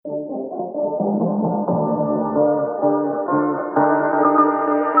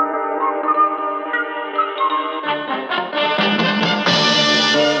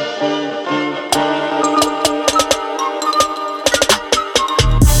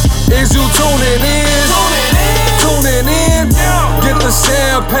Is you tuning in? Tuning in? Get the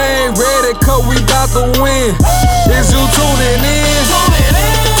champagne ready, cause we bout to win. Is you tuning in?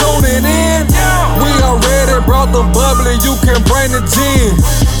 Tuning in? We already brought the bubbly, you can bring the gin.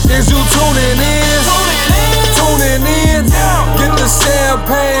 Is you tuning in? Tuning in? Get the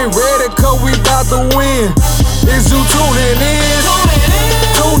champagne ready, cause we bout to win. Is you tuning in?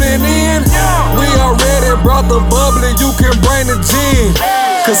 Tuning in? We already brought the bubbly, you can bring the gin.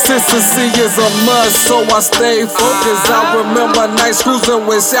 Consistency is a must, so I stay focused. I remember nights cruising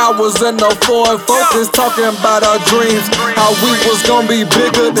with showers in the Ford Focus, talking about our dreams, how we was gonna be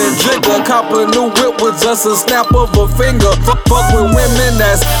bigger than Jigger. Cop a new whip with just a snap of a finger. Fuck with women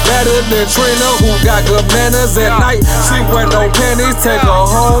that's better than Trina, who got good manners at night. She wear no panties, take her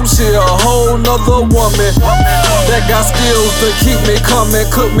home, she a whole nother woman that got skills to keep me coming.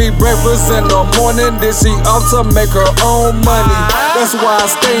 Cook me breakfast in the morning, then she off to make her own money. That's why I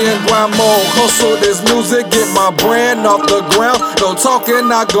stay in grind mode, hustle this music, get my brand off the ground. No talking,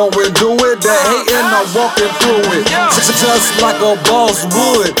 I go and do it. The hating, I'm walking through it, just like a boss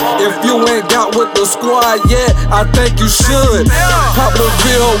would. If you ain't got with the squad yet, I think you should.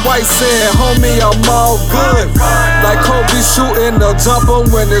 Poplarville White saying, homie, I'm all good. Like Kobe shooting the jumper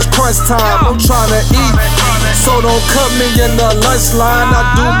when it's crunch time. I'm trying to eat, so don't cut me in the lunch line. I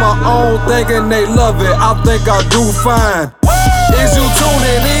do my own thing and they love it, I think I do fine. Is you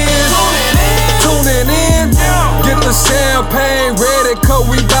tuning in? Tuning in? Get the champagne ready, cause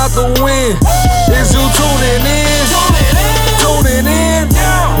we bout to win. Is you tuning in? Tuning in?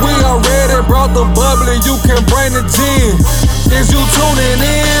 We already brought the bubbly, you can bring the gin. Is you tuning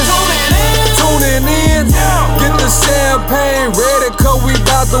in? Tuning in? Get the champagne ready, cause we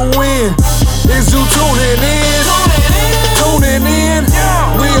bout to win. Is you tuning in? Tuning in?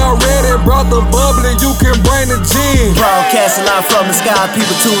 We already brought the bubbly, you can bring the gin. Broadcasting live from the sky,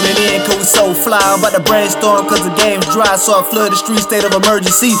 people tuning in, cause we so fly. I'm about to brainstorm, cause the game's dry, so I flood the street, state of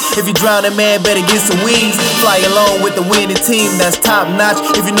emergency. If you drowning, man, better get some wings. Fly along with the winning team, that's top notch.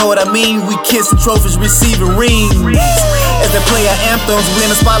 If you know what I mean, we kissing trophies, receiving rings. As they play our anthems, we in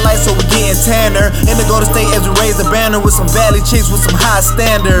the spotlight, so we getting tanner. In the Golden State as we raise the banner with some valley chicks with some high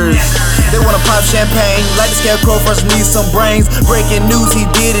standards. They wanna pop champagne, like the scarecrow first need some brains. Breaking news, he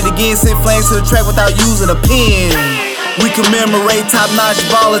did it again, sent flames to the track without using a pen. We commemorate top-notch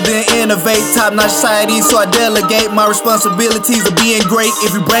ballers, then innovate top-notch society, so I delegate my responsibilities of being great.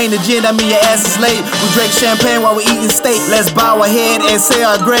 If you bring the gin, that mean your ass is late. We drink champagne while we eating steak. Let's bow our head and say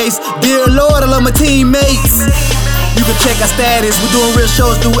our grace. Dear Lord, I love my teammates. You can check our status, we're doing real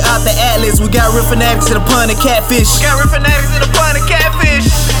shows throughout the atlas. We got real fanatics in the pun and catfish.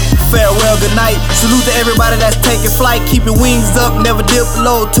 Farewell, good night. Salute to everybody that's taking flight. Keep your wings up, never dip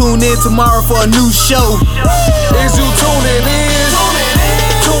low. Tune in tomorrow for a new show. Is you tuning in?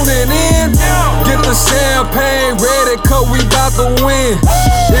 Tuning in? Get the champagne ready, cause we bout to win.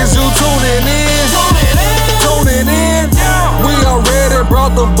 Is you tuning in? Tuning in? We already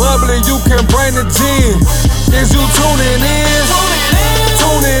brought the bubbly, you can bring the gin. Is you tuning in?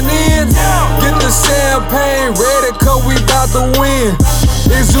 Tuning in? Get the champagne ready, cause we bout to win.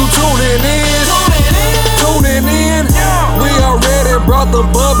 Is you tuning in? Tuning in? We already brought the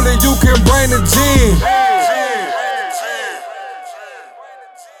bubbly, you can bring the gin.